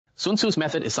Sun Tzu's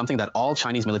method is something that all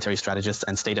Chinese military strategists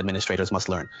and state administrators must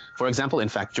learn. For example, in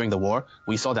fact, during the war,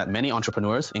 we saw that many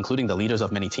entrepreneurs, including the leaders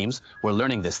of many teams, were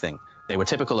learning this thing. They were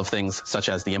typical of things such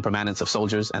as the impermanence of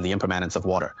soldiers and the impermanence of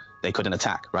water. They couldn't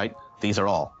attack, right? These are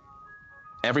all.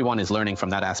 Everyone is learning from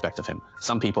that aspect of him.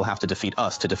 Some people have to defeat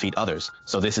us to defeat others.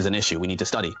 So this is an issue we need to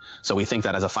study. So we think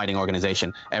that as a fighting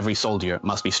organization, every soldier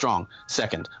must be strong.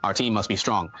 Second, our team must be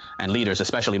strong. And leaders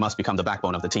especially must become the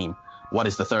backbone of the team. What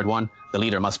is the third one? The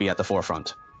leader must be at the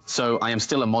forefront. So I am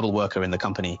still a model worker in the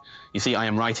company. You see, I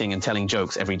am writing and telling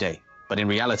jokes every day. But in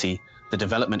reality, the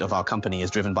development of our company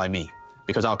is driven by me.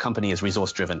 Because our company is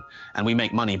resource driven. And we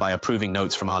make money by approving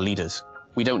notes from our leaders.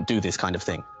 We don't do this kind of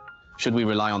thing. Should we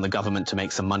rely on the government to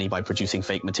make some money by producing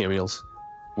fake materials?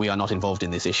 We are not involved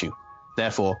in this issue.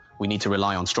 Therefore, we need to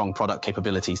rely on strong product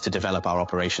capabilities to develop our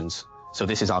operations. So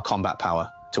this is our combat power,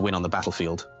 to win on the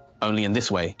battlefield. Only in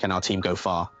this way can our team go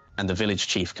far, and the village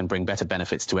chief can bring better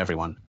benefits to everyone.